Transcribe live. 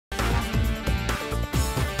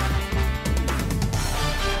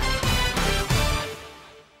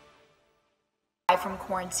from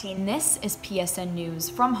quarantine. This is PSN News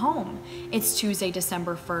from home. It's Tuesday,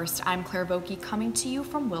 December 1st. I'm Claire Vokey coming to you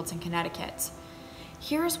from Wilton, Connecticut.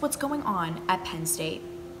 Here's what's going on at Penn State.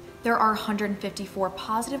 There are 154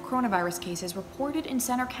 positive coronavirus cases reported in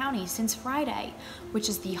Centre County since Friday, which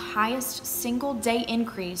is the highest single-day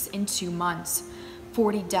increase in 2 months.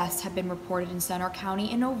 40 deaths have been reported in Centre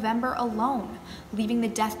County in November alone, leaving the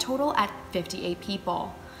death total at 58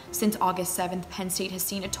 people. Since August 7th, Penn State has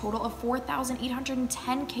seen a total of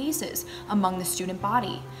 4,810 cases among the student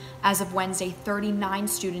body. As of Wednesday, 39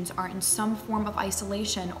 students are in some form of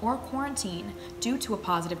isolation or quarantine due to a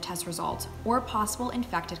positive test result or possible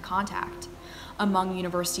infected contact. Among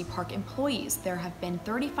University Park employees, there have been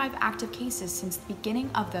 35 active cases since the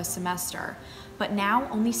beginning of the semester, but now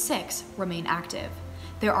only 6 remain active.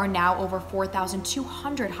 There are now over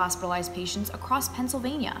 4,200 hospitalized patients across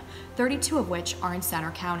Pennsylvania, 32 of which are in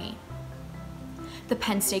Centre County. The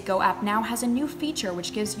Penn State Go app now has a new feature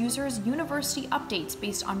which gives users university updates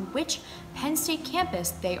based on which Penn State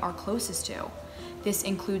campus they are closest to. This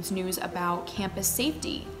includes news about campus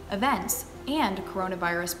safety, events, and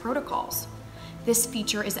coronavirus protocols. This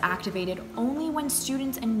feature is activated only when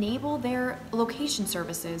students enable their location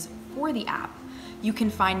services for the app. You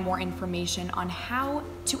can find more information on how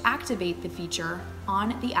to activate the feature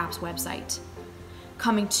on the app's website.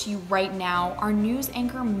 Coming to you right now, our news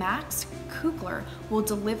anchor Max Kugler will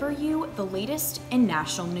deliver you the latest in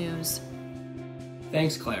national news.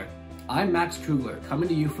 Thanks, Claire. I'm Max Kugler, coming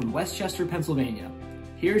to you from Westchester, Pennsylvania.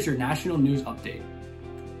 Here's your national news update.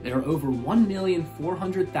 There are over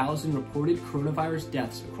 1,400,000 reported coronavirus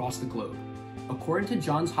deaths across the globe. According to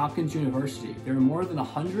Johns Hopkins University, there are more than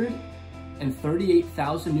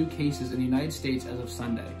 138,000 new cases in the United States as of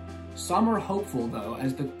Sunday. Some are hopeful, though,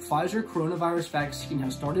 as the Pfizer coronavirus vaccine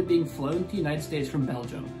has started being flown to the United States from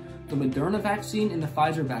Belgium. The Moderna vaccine and the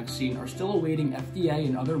Pfizer vaccine are still awaiting FDA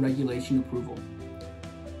and other regulation approval.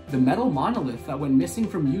 The metal monolith that went missing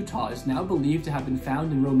from Utah is now believed to have been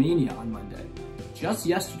found in Romania on Monday. Just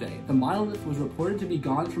yesterday, the monolith was reported to be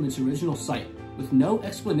gone from its original site, with no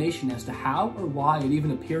explanation as to how or why it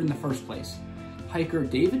even appeared in the first place. Hiker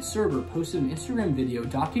David Serber posted an Instagram video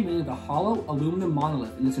documenting the hollow aluminum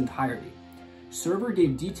monolith in its entirety. Serber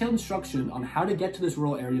gave detailed instruction on how to get to this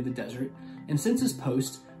rural area of the desert, and since his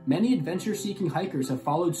post, many adventure-seeking hikers have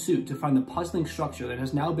followed suit to find the puzzling structure that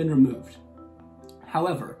has now been removed.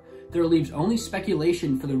 However, there leaves only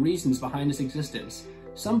speculation for the reasons behind its existence.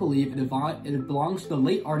 Some believe it belongs to the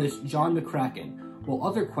late artist John McCracken, while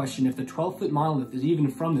others question if the 12-foot monolith is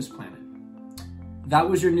even from this planet. That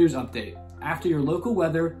was your news update. After your local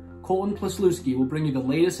weather, Colton Plisluski will bring you the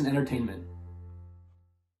latest in entertainment.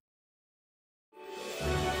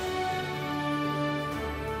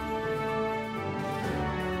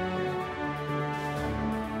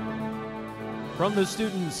 From the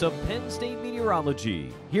students of Penn State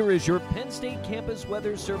Meteorology, here is your Penn State Campus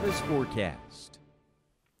Weather Service forecast.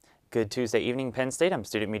 Good Tuesday evening, Penn State. I'm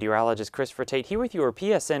student meteorologist Christopher Tate here with your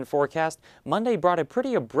PSN forecast. Monday brought a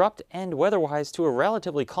pretty abrupt end weather-wise to a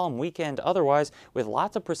relatively calm weekend otherwise, with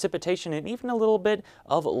lots of precipitation and even a little bit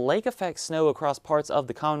of lake effect snow across parts of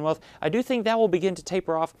the Commonwealth. I do think that will begin to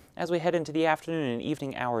taper off as we head into the afternoon and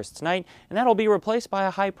evening hours tonight, and that'll be replaced by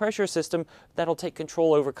a high pressure system that'll take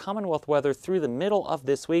control over Commonwealth weather through the middle of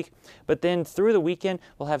this week. But then through the weekend,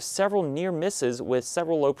 we'll have several near misses with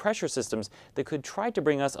several low pressure systems that could try to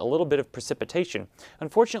bring us a little bit of precipitation.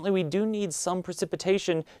 Unfortunately, we do need some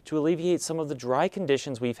precipitation to alleviate some of the dry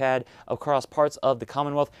conditions we've had across parts of the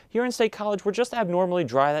Commonwealth. Here in State College, we're just abnormally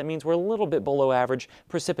dry. That means we're a little bit below average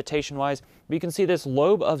precipitation-wise. But you can see this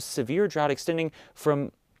lobe of severe drought extending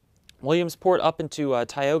from Williamsport up into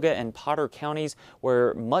Tioga and Potter counties,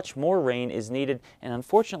 where much more rain is needed, and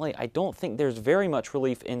unfortunately I don't think there's very much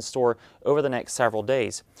relief in store over the next several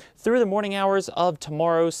days. Through the morning hours of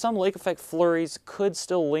tomorrow, some lake effect flurries could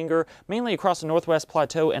still linger, mainly across the Northwest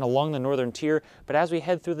Plateau and along the northern tier, but as we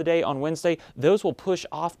head through the day on Wednesday, those will push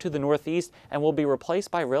off to the northeast and will be replaced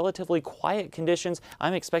by relatively quiet conditions.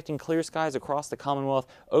 I'm expecting clear skies across the Commonwealth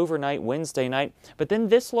overnight Wednesday night, but then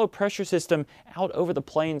this low pressure system out over the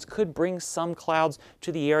plains could bring some clouds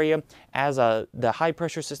to the area, as the high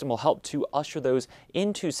pressure system will help to usher those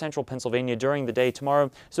into central Pennsylvania during the day tomorrow.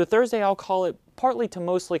 So Thursday, I'll call it partly to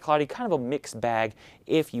mostly cloudy, kind of a mixed bag,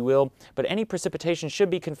 if you will, but any precipitation should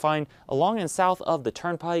be confined along and south of the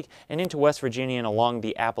Turnpike and into West Virginia and along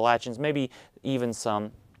the Appalachians, maybe even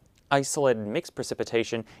some isolated mixed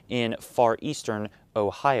precipitation in far eastern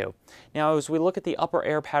Ohio. Now, as we look at the upper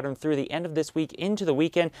air pattern through the end of this week into the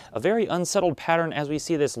weekend, a very unsettled pattern as we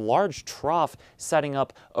see this large trough setting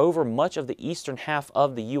up over much of the eastern half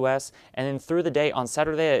of the U.S. And then through the day on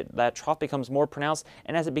Saturday, that trough becomes more pronounced,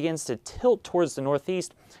 and as it begins to tilt towards the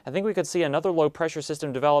northeast, I think we could see another low pressure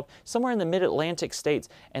system develop somewhere in the mid-Atlantic states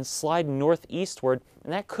and slide northeastward,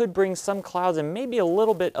 and that could bring some clouds and maybe a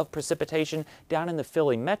little bit of precipitation down in the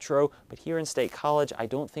Philly metro, but here in State College, I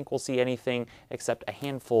don't think we'll see anything except a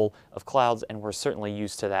handful of clouds, and we're certainly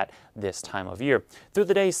used to that this time of year. Through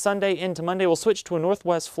the day, Sunday into Monday, we'll switch to a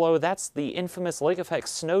northwest flow. That's the infamous lake effect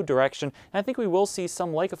snow direction, and I think we will see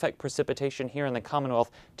some lake effect precipitation here in the Commonwealth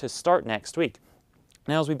to start next week.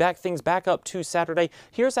 Now, as we back things back up to Saturday,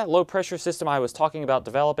 here's that low pressure system I was talking about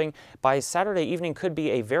developing. By Saturday evening could be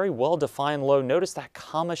a very well-defined low. Notice that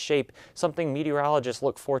comma shape, something meteorologists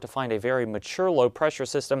look for to find a very mature low pressure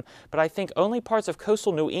system, but I think only parts of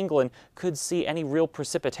coastal New England could see any real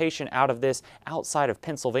precipitation out of this outside of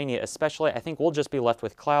Pennsylvania especially. I think we'll just be left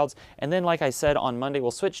with clouds, and then like I said on Monday, we'll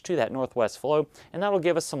switch to that northwest flow, and that'll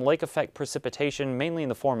give us some lake effect precipitation, mainly in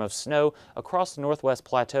the form of snow across the northwest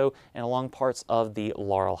plateau and along parts of the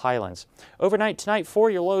Laurel Highlands. Overnight tonight for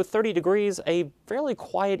your low, 30 degrees, a fairly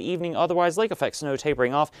quiet evening otherwise. Lake effect snow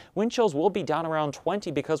tapering off. Wind chills will be down around 20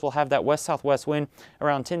 because we'll have that west-southwest wind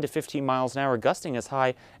around 10 to 15 miles an hour, gusting as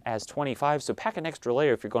high as 25. So pack an extra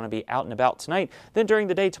layer if you're going to be out and about tonight. Then during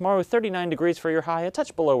the day tomorrow, 39 degrees for your high, a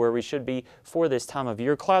touch below where we should be for this time of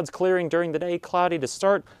year. Clouds clearing during the day, cloudy to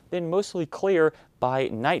start, then mostly clear by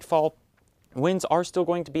nightfall. Winds are still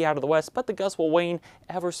going to be out of the west, but the gusts will wane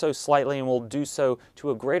ever so slightly and will do so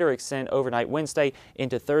to a greater extent overnight Wednesday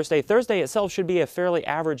into Thursday. Thursday itself should be a fairly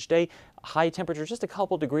average day. High temperature just a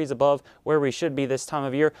couple degrees above where we should be this time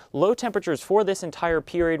of year. Low temperatures for this entire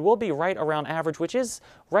period will be right around average, which is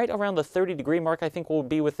right around the 30-degree mark. I think we'll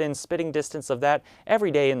be within spitting distance of that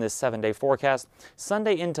every day in this 7-day forecast.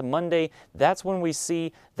 Sunday into Monday, that's when we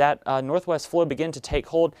see that northwest flow begin to take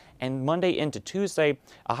hold, and Monday into Tuesday,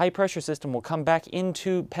 a high pressure system will come back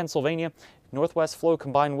into Pennsylvania. Northwest flow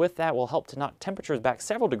combined with that will help to knock temperatures back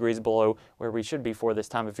several degrees below where we should be for this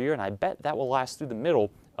time of year, and I bet that will last through the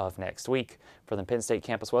middle of next week. For the Penn State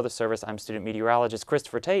Campus Weather Service, I'm student meteorologist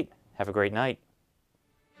Christopher Tate. Have a great night.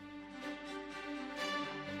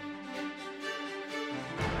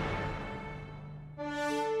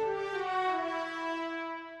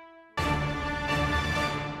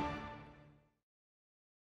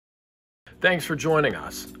 Thanks for joining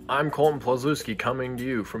us. I'm Colton Plazlewski coming to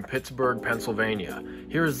you from Pittsburgh, Pennsylvania.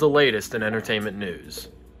 Here's the latest in entertainment news.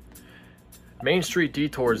 Main Street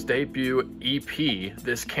Detour's debut EP,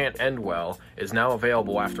 This Can't End Well, is now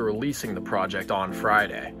available after releasing the project on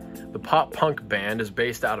Friday. The pop-punk band is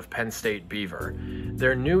based out of Penn State Beaver.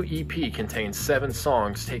 Their new EP contains 7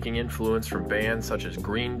 songs taking influence from bands such as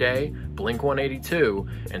Green Day,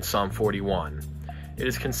 Blink-182, and Sum 41. It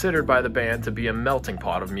is considered by the band to be a melting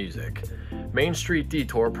pot of music. Main Street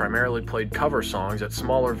Detour primarily played cover songs at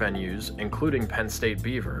smaller venues, including Penn State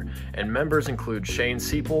Beaver, and members include Shane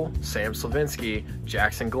Seipel, Sam Slavinsky,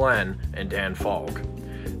 Jackson Glenn, and Dan Falk.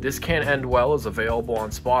 This Can't End Well is available on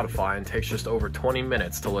Spotify and takes just over 20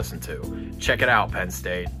 minutes to listen to. Check it out, Penn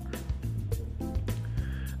State.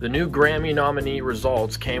 The new Grammy nominee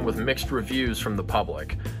results came with mixed reviews from the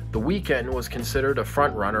public. The Weeknd was considered a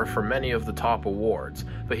frontrunner for many of the top awards,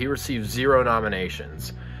 but he received 0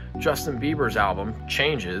 nominations. Justin Bieber's album,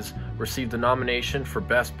 Changes, received a nomination for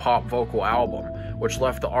Best Pop Vocal Album, which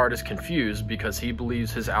left the artist confused because he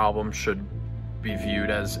believes his album should be viewed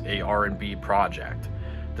as a R&B project.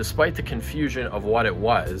 Despite the confusion of what it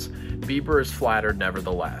was, Bieber is flattered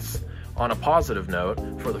nevertheless. On a positive note,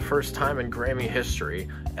 for the first time in Grammy history,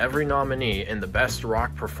 every nominee in the Best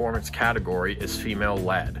Rock Performance category is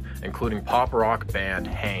female-led, including pop rock band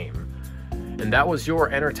Haim. And that was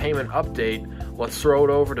your entertainment update. Let's throw it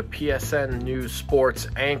over to PSN News Sports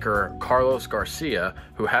anchor Carlos Garcia,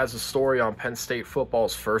 who has a story on Penn State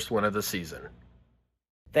football's first win of the season.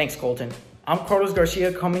 Thanks, Colton. I'm Carlos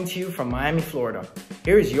Garcia coming to you from Miami, Florida.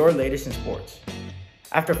 Here is your latest in sports.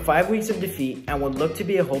 After 5 weeks of defeat and what looked to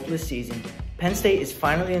be a hopeless season, Penn State is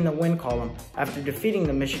finally in the win column after defeating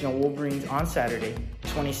the Michigan Wolverines on Saturday,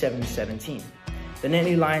 27-17. The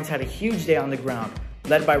Nittany Lions had a huge day on the ground,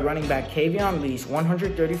 led by running back Kavion Lee's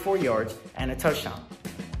 134 yards and a touchdown.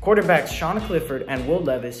 Quarterbacks Sean Clifford and Will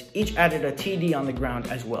Levis each added a TD on the ground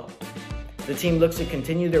as well. The team looks to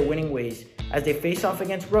continue their winning ways as they face off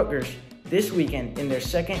against Rutgers this weekend in their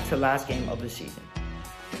second to last game of the season.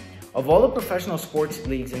 Of all the professional sports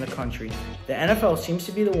leagues in the country, the NFL seems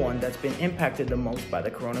to be the one that's been impacted the most by the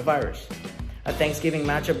coronavirus. A Thanksgiving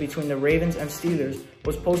matchup between the Ravens and Steelers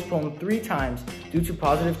was postponed 3 times due to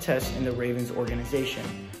positive tests in the Ravens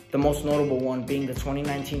organization, the most notable one being the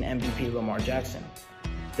 2019 MVP Lamar Jackson.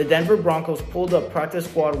 The Denver Broncos pulled up practice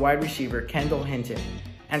squad wide receiver Kendall Hinton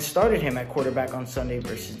and started him at quarterback on Sunday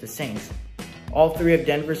versus the Saints. All 3 of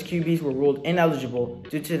Denver's QBs were ruled ineligible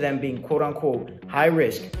due to them being quote-unquote high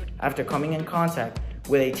risk after coming in contact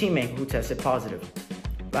with a teammate who tested positive.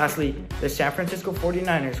 Lastly, the San Francisco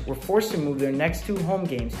 49ers were forced to move their next 2 home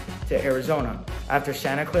games to Arizona after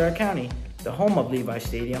Santa Clara County, the home of Levi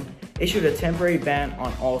Stadium, issued a temporary ban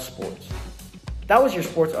on all sports. That was your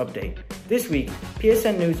sports update. This week,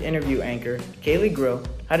 PSN News interview anchor Kaylee Grill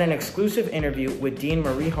had an exclusive interview with Dean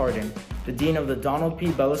Marie Harden, the Dean of the Donald P.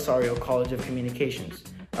 Bellisario College of Communications,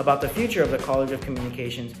 about the future of the College of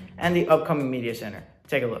Communications and the upcoming Media Center.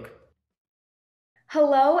 Take a look.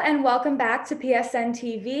 Hello and welcome back to PSN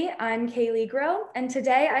TV. I'm Kaylee Grill, and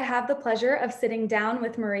today I have the pleasure of sitting down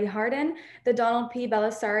with Marie Harden, the Donald P.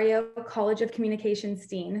 Bellisario College of Communications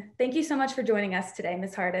Dean. Thank you so much for joining us today,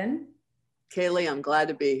 Ms. Harden. Kaylee, I'm glad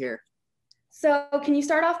to be here. So can you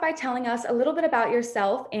start off by telling us a little bit about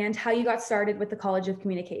yourself and how you got started with the College of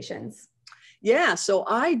Communications? Yeah, so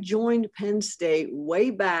I joined Penn State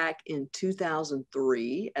way back in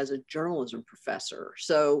 2003 as a journalism professor.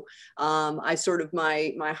 So I sort of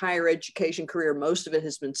my higher education career, most of it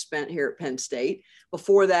has been spent here at Penn State.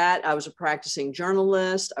 Before that, I was a practicing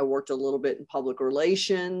journalist. I worked a little bit in public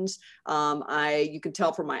relations. You can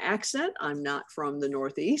tell from my accent, I'm not from the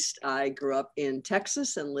Northeast. I grew up in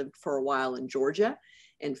Texas and lived for a while in Georgia,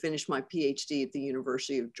 and finished my PhD at the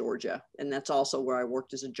University of Georgia. And that's also where I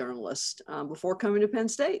worked as a journalist before coming to Penn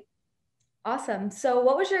State. Awesome. So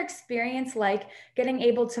what was your experience like being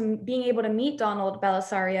able to meet Donald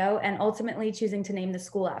Bellisario and ultimately choosing to name the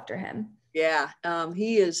school after him? Yeah,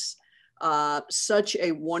 he is such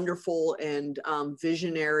a wonderful and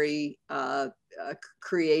visionary,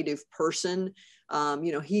 creative person.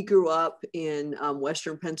 He grew up in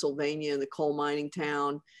Western Pennsylvania in the coal mining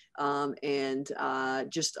town, and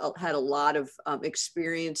just had a lot of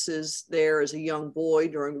experiences there as a young boy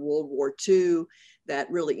during World War II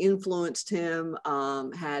that really influenced him.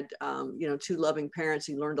 Had 2 loving parents.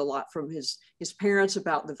 He learned a lot from his parents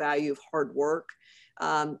about the value of hard work.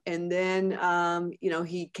 And then,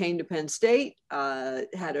 he came to Penn State,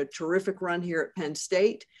 had a terrific run here at Penn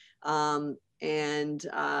State, and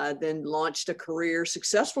then launched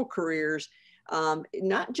successful careers.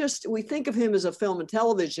 Not just, we think of him as a film and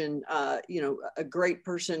television, a great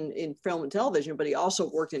person in film and television, but he also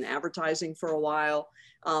worked in advertising for a while.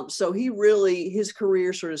 So his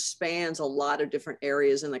career sort of spans a lot of different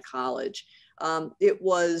areas in the college.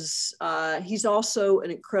 He's also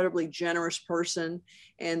an incredibly generous person,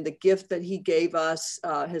 and the gift that he gave us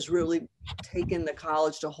has really taken the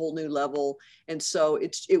college to a whole new level. And so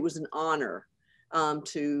it was an honor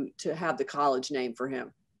to have the college named for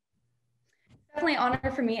him. Definitely an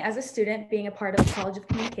honor for me as a student being a part of the College of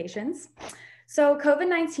Communications. So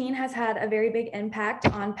COVID-19 has had a very big impact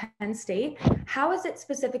on Penn State. How has it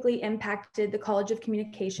specifically impacted the College of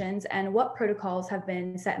Communications, and what protocols have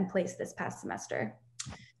been set in place this past semester?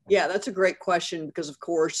 Yeah, that's a great question because, of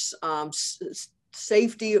course, the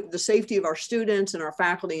safety of our students and our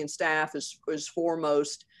faculty and staff is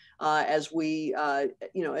foremost as we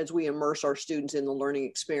immerse our students in the learning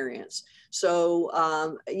experience. So,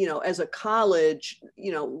 as a college,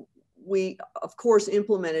 we, of course,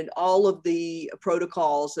 implemented all of the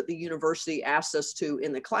protocols that the university asked us to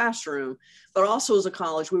in the classroom, but also as a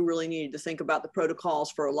college, we really needed to think about the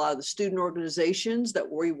protocols for a lot of the student organizations that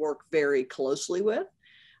we work very closely with,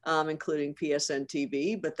 including PSN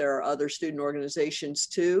TV, but there are other student organizations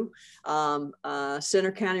too.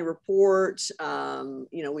 Center County Report,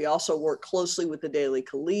 we also work closely with the Daily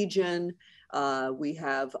Collegian. We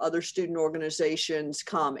have other student organizations,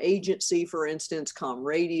 Com Agency, for instance, Com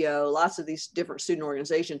Radio, lots of these different student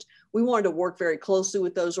organizations. We wanted to work very closely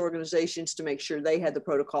with those organizations to make sure they had the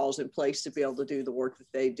protocols in place to be able to do the work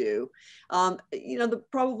that they do.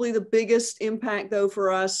 Probably the biggest impact, though,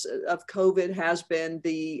 for us of COVID has been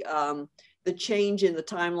the change in the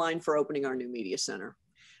timeline for opening our new media center.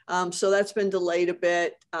 So that's been delayed a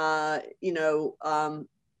bit.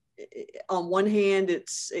 On one hand,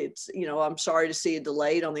 it's I'm sorry to see it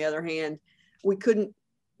delayed. On the other hand, we couldn't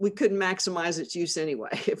maximize its use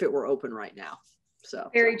anyway if it were open right now.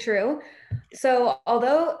 So very true. So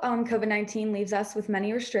although COVID-19 leaves us with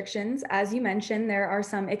many restrictions, as you mentioned, there are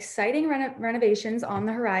some exciting renovations on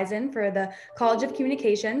the horizon for the College of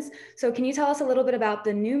Communications. So can you tell us a little bit about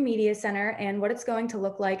the new media center and what it's going to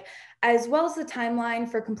look like as well as the timeline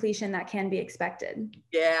for completion that can be expected.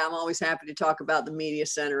 Yeah, I'm always happy to talk about the Media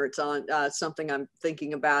Center. It's on something I'm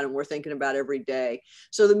thinking about and we're thinking about every day.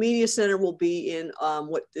 So the Media Center will be in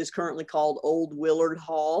what is currently called Old Willard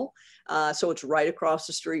Hall. So it's right across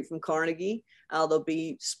the street from Carnegie. There'll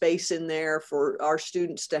be space in there for our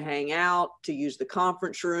students to hang out, to use the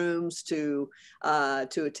conference rooms, to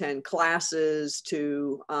attend classes,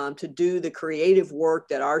 to do the creative work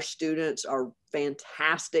that our students are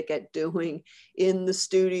fantastic at doing in the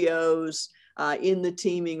studios, in the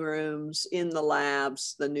teaming rooms, in the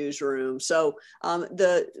labs, the newsroom. So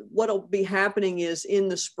what'll be happening is in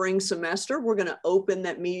the spring semester, we're going to open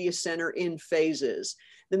that Media Center in phases.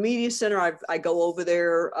 The Media Center, I go over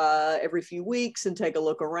there every few weeks and take a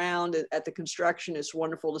look around at the construction. It's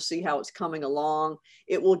wonderful to see how it's coming along.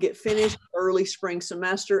 It will get finished early spring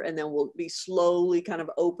semester, and then we'll be slowly kind of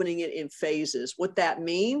opening it in phases. What that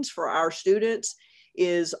means for our students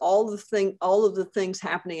is all of the things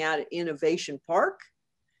happening out at Innovation Park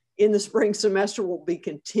in the spring semester will be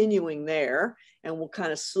continuing there, and we'll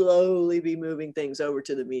kind of slowly be moving things over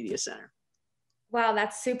to the Media Center. Wow,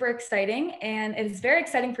 that's super exciting. And it is very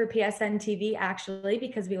exciting for PSN TV, actually,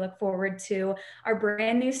 because we look forward to our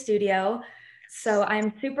brand new studio. So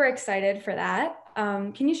I'm super excited for that.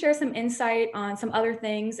 Can you share some insight on some other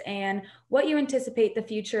things and what you anticipate the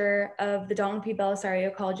future of the Dalton P.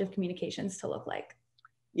 Bellisario College of Communications to look like?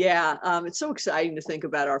 Yeah, it's so exciting to think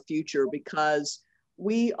about our future because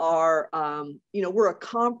we are, we're a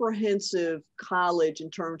comprehensive college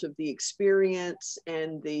in terms of the experience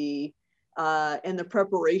and the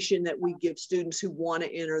preparation that we give students who want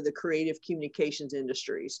to enter the creative communications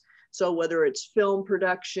industries. So whether it's film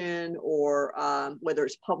production or whether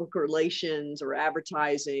it's public relations or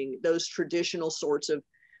advertising, those traditional sorts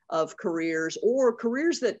of careers, or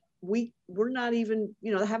careers that we're not even,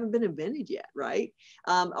 haven't been invented yet, right?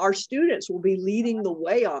 Our students will be leading the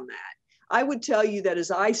way on that. I would tell you that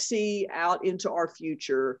as I see out into our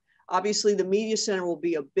future, obviously the Media Center will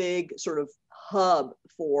be a big sort of hub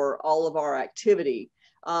for all of our activity.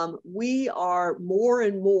 We are more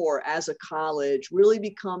and more as a college really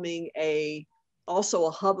becoming also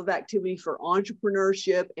a hub of activity for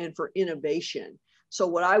entrepreneurship and for innovation. So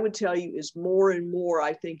what I would tell you is more and more,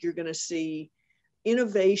 I think you're going to see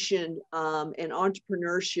innovation and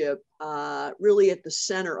entrepreneurship really at the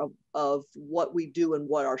center of what we do and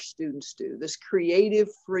what our students do. This creative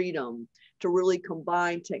freedom to really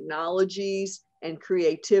combine technologies and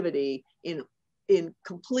creativity in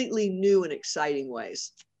completely new and exciting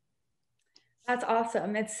ways. That's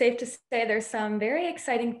awesome. It's safe to say there's some very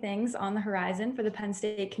exciting things on the horizon for the Penn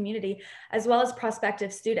State community, as well as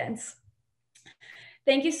prospective students.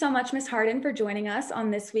 Thank you so much, Ms. Harden, for joining us on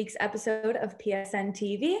this week's episode of PSN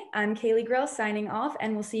TV. I'm Kaylee Grill signing off,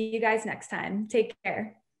 and we'll see you guys next time. Take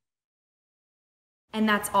care. And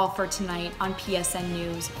that's all for tonight on PSN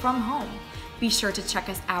News from home. Be sure to check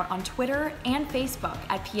us out on Twitter and Facebook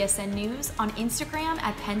at PSN News, on Instagram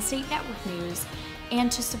at Penn State Network News,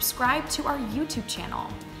 and to subscribe to our YouTube channel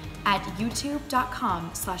at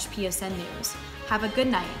youtube.com/PSN News. Have a good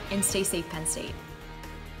night and stay safe, Penn State.